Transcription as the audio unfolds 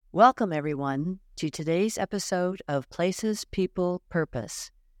Welcome, everyone, to today's episode of Places, People, Purpose.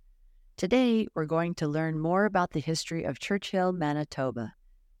 Today, we're going to learn more about the history of Churchill, Manitoba.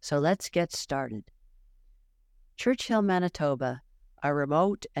 So let's get started. Churchill, Manitoba, a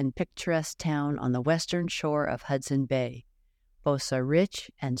remote and picturesque town on the western shore of Hudson Bay, boasts a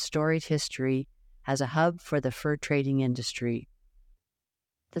rich and storied history as a hub for the fur trading industry.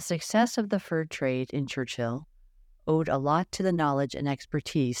 The success of the fur trade in Churchill owed a lot to the knowledge and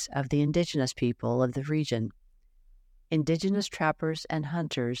expertise of the indigenous people of the region. Indigenous trappers and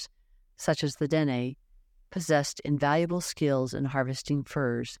hunters, such as the Dene, possessed invaluable skills in harvesting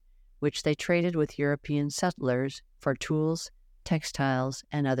furs, which they traded with European settlers for tools, textiles,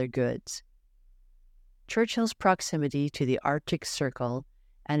 and other goods. Churchill's proximity to the Arctic Circle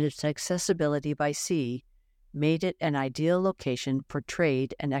and its accessibility by sea made it an ideal location for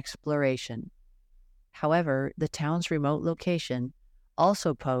trade and exploration. However, the town's remote location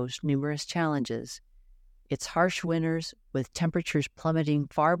also posed numerous challenges. Its harsh winters, with temperatures plummeting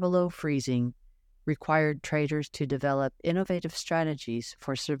far below freezing, required traders to develop innovative strategies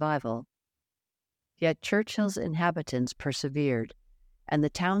for survival. Yet Churchill's inhabitants persevered, and the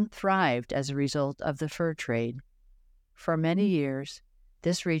town thrived as a result of the fur trade. For many years,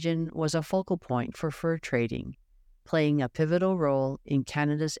 this region was a focal point for fur trading, playing a pivotal role in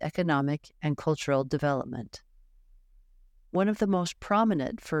Canada's economic and cultural development. One of the most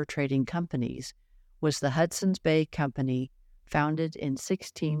prominent fur trading companies was the Hudson's Bay Company, founded in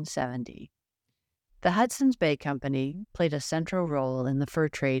 1670. The Hudson's Bay Company played a central role in the fur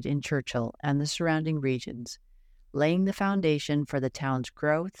trade in Churchill and the surrounding regions, laying the foundation for the town's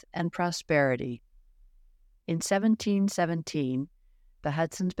growth and prosperity. In 1717, the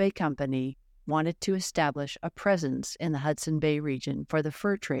Hudson's Bay Company wanted to establish a presence in the Hudson Bay region for the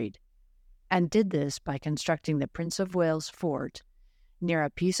fur trade, and did this by constructing the Prince of Wales Fort near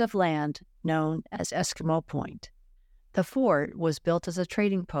a piece of land known as Eskimo Point. The fort was built as a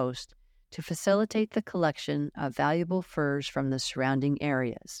trading post to facilitate the collection of valuable furs from the surrounding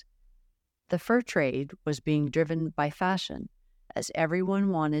areas. The fur trade was being driven by fashion, as everyone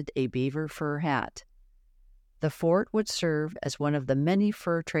wanted a beaver fur hat. The fort would serve as one of the many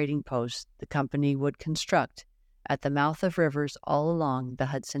fur trading posts the company would construct at the mouth of rivers all along the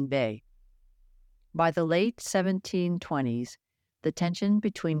Hudson Bay. By the late 1720s, the tension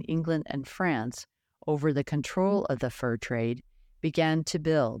between England and France over the control of the fur trade began to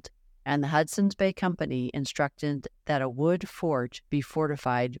build, and the Hudson's Bay Company instructed that a wood fort be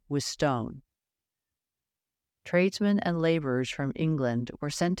fortified with stone. Tradesmen and laborers from England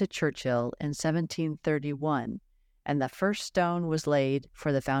were sent to Churchill in 1731, and the first stone was laid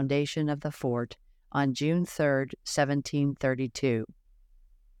for the foundation of the fort on June 3, 1732.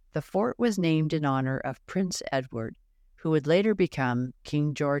 The fort was named in honor of Prince Edward, who would later become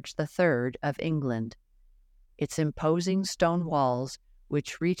King George III of England. Its imposing stone walls,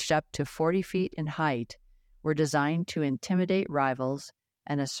 which reached up to 40 feet in height, were designed to intimidate rivals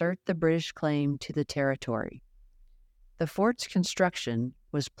and assert the British claim to the territory. The fort's construction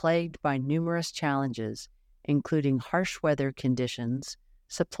was plagued by numerous challenges, including harsh weather conditions,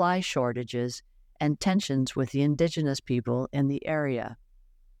 supply shortages, and tensions with the indigenous people in the area.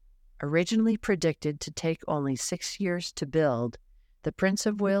 Originally predicted to take only 6 years to build, the Prince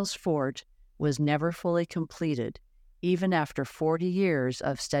of Wales Fort was never fully completed, even after 40 years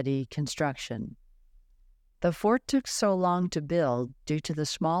of steady construction. The fort took so long to build due to the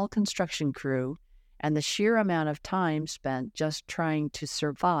small construction crew and the sheer amount of time spent just trying to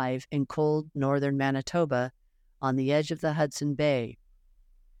survive in cold northern Manitoba on the edge of the Hudson Bay.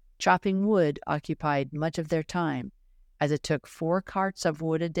 Chopping wood occupied much of their time, as it took 4 carts of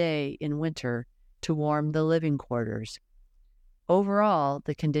wood a day in winter to warm the living quarters. Overall,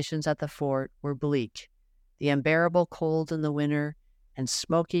 the conditions at the fort were bleak. The unbearable cold in the winter and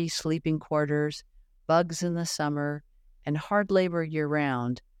smoky sleeping quarters, bugs in the summer, and hard labor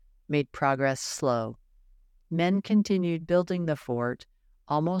year-round made progress slow. Men continued building the fort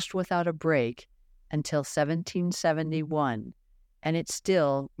almost without a break until 1771, and it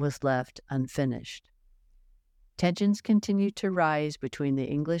still was left unfinished. Tensions continued to rise between the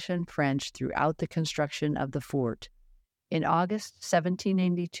English and French throughout the construction of the fort. In August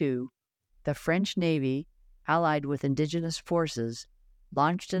 1782, the French Navy, allied with indigenous forces,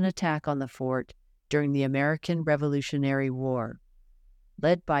 launched an attack on the fort during the American Revolutionary War.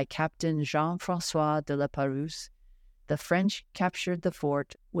 Led by Captain Jean-François de la Pérouse, the French captured the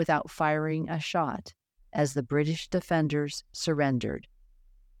fort without firing a shot, as the British defenders surrendered.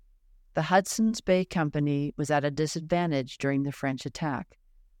 The Hudson's Bay Company was at a disadvantage during the French attack,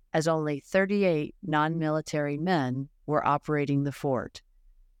 as only 38 non-military men were operating the fort.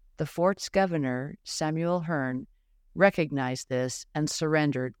 The fort's governor, Samuel Hearne, recognized this and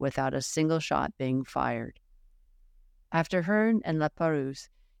surrendered without a single shot being fired. After Hearne and La Perouse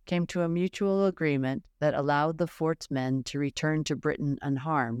came to a mutual agreement that allowed the fort's men to return to Britain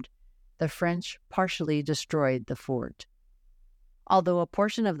unharmed, the French partially destroyed the fort. Although a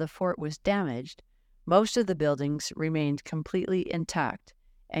portion of the fort was damaged, most of the buildings remained completely intact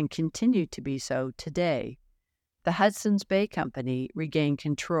and continue to be so today. The Hudson's Bay Company regained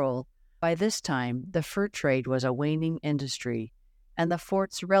control. By this time, the fur trade was a waning industry, and the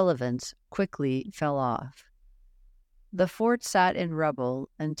fort's relevance quickly fell off. The fort sat in rubble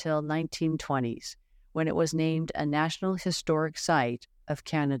until 1920s, when it was named a National Historic Site of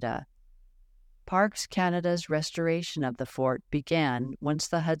Canada. Parks Canada's restoration of the fort began once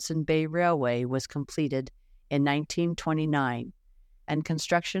the Hudson Bay Railway was completed in 1929, and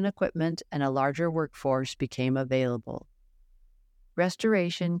construction equipment and a larger workforce became available.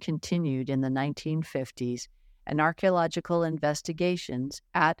 Restoration continued in the 1950s, and archaeological investigations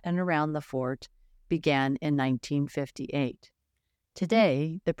at and around the fort began in 1958.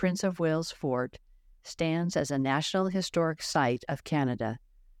 Today, the Prince of Wales Fort stands as a National Historic Site of Canada,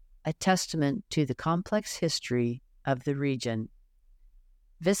 a testament to the complex history of the region.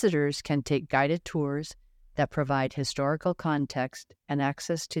 Visitors can take guided tours that provide historical context and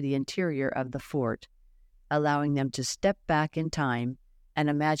access to the interior of the fort, allowing them to step back in time and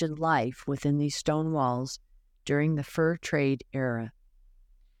imagine life within these stone walls during the fur trade era.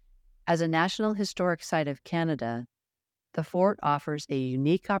 As a National Historic Site of Canada, the fort offers a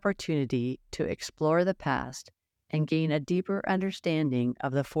unique opportunity to explore the past and gain a deeper understanding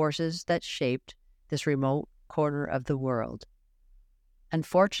of the forces that shaped this remote corner of the world.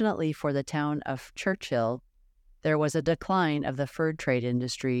 Unfortunately for the town of Churchill, there was a decline of the fur trade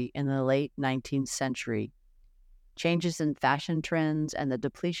industry in the late 19th century. Changes in fashion trends and the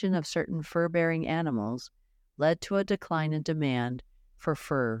depletion of certain fur-bearing animals led to a decline in demand for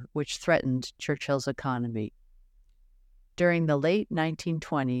fur, which threatened Churchill's economy. During the late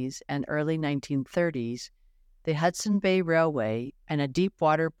 1920s and early 1930s, the Hudson Bay Railway and a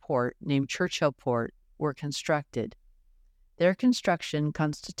deep-water port named Churchill Port were constructed. Their construction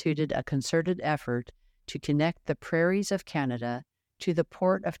constituted a concerted effort to connect the prairies of Canada to the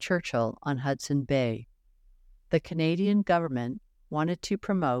port of Churchill on Hudson Bay. The Canadian government wanted to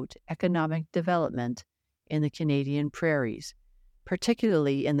promote economic development in the Canadian prairies,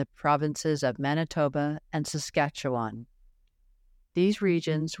 particularly in the provinces of Manitoba and Saskatchewan. These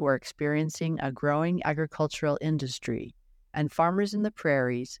regions were experiencing a growing agricultural industry, and farmers in the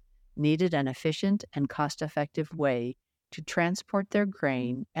prairies needed an efficient and cost-effective way to transport their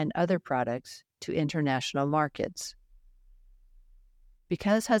grain and other products to international markets.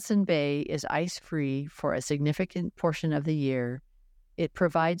 Because Hudson Bay is ice-free for a significant portion of the year, it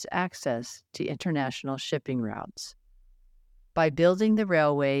provides access to international shipping routes. By building the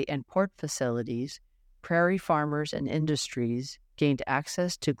railway and port facilities, prairie farmers and industries gained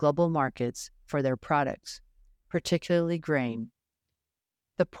access to global markets for their products, particularly grain.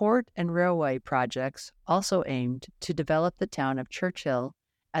 The port and railway projects also aimed to develop the town of Churchill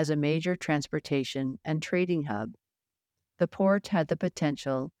as a major transportation and trading hub. The port had the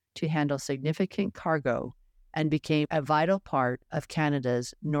potential to handle significant cargo and became a vital part of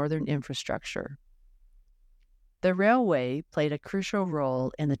Canada's northern infrastructure. The railway played a crucial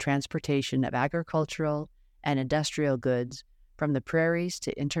role in the transportation of agricultural and industrial goods from the prairies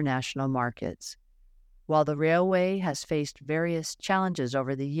to international markets. While the railway has faced various challenges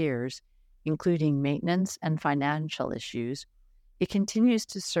over the years, including maintenance and financial issues, it continues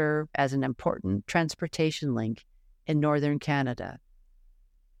to serve as an important transportation link in northern Canada.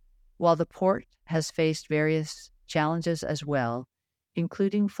 While the port has faced various challenges as well,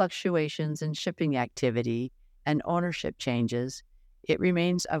 including fluctuations in shipping activity and ownership changes, it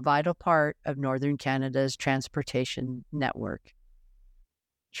remains a vital part of northern Canada's transportation network.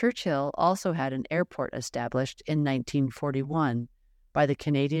 Churchill also had an airport established in 1941 by the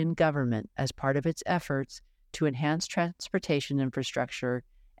Canadian government as part of its efforts to enhance transportation infrastructure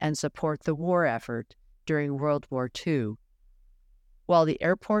and support the war effort during World War II. While the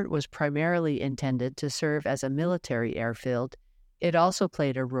airport was primarily intended to serve as a military airfield, it also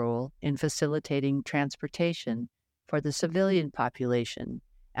played a role in facilitating transportation for the civilian population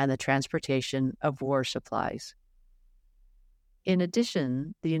and the transportation of war supplies. In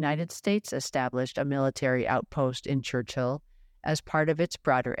addition, the United States established a military outpost in Churchill as part of its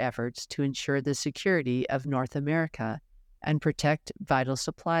broader efforts to ensure the security of North America and protect vital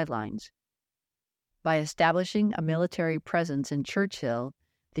supply lines. By establishing a military presence in Churchill,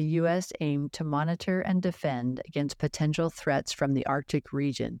 the U.S. aimed to monitor and defend against potential threats from the Arctic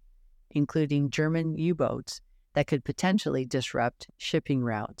region, including German U-boats that could potentially disrupt shipping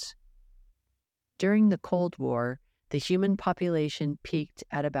routes. During the Cold War, the human population peaked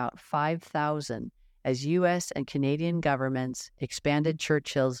at about 5,000 as U.S. and Canadian governments expanded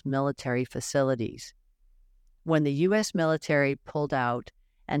Churchill's military facilities. When the U.S. military pulled out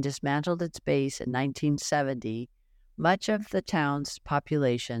and dismantled its base in 1970, much of the town's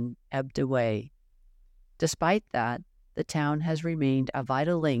population ebbed away. Despite that, the town has remained a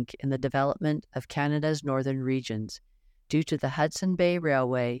vital link in the development of Canada's northern regions due to the Hudson Bay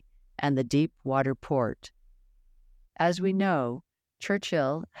Railway and the deep water port. As we know,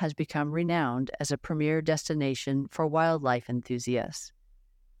 Churchill has become renowned as a premier destination for wildlife enthusiasts.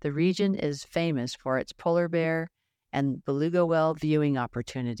 The region is famous for its polar bear and beluga whale viewing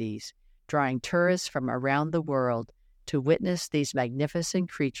opportunities, drawing tourists from around the world to witness these magnificent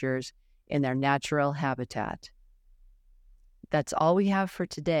creatures in their natural habitat. That's all we have for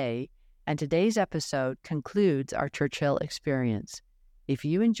today, and today's episode concludes our Churchill experience. If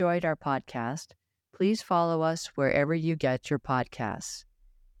you enjoyed our podcast, please follow us wherever you get your podcasts.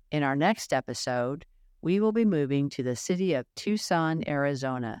 In our next episode, we will be moving to the city of Tucson,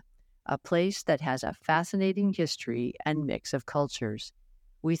 Arizona, a place that has a fascinating history and mix of cultures.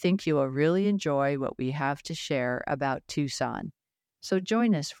 We think you will really enjoy what we have to share about Tucson. So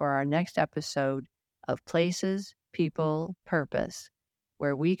join us for our next episode of Places, People, Purpose,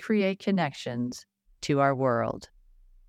 where we create connections to our world.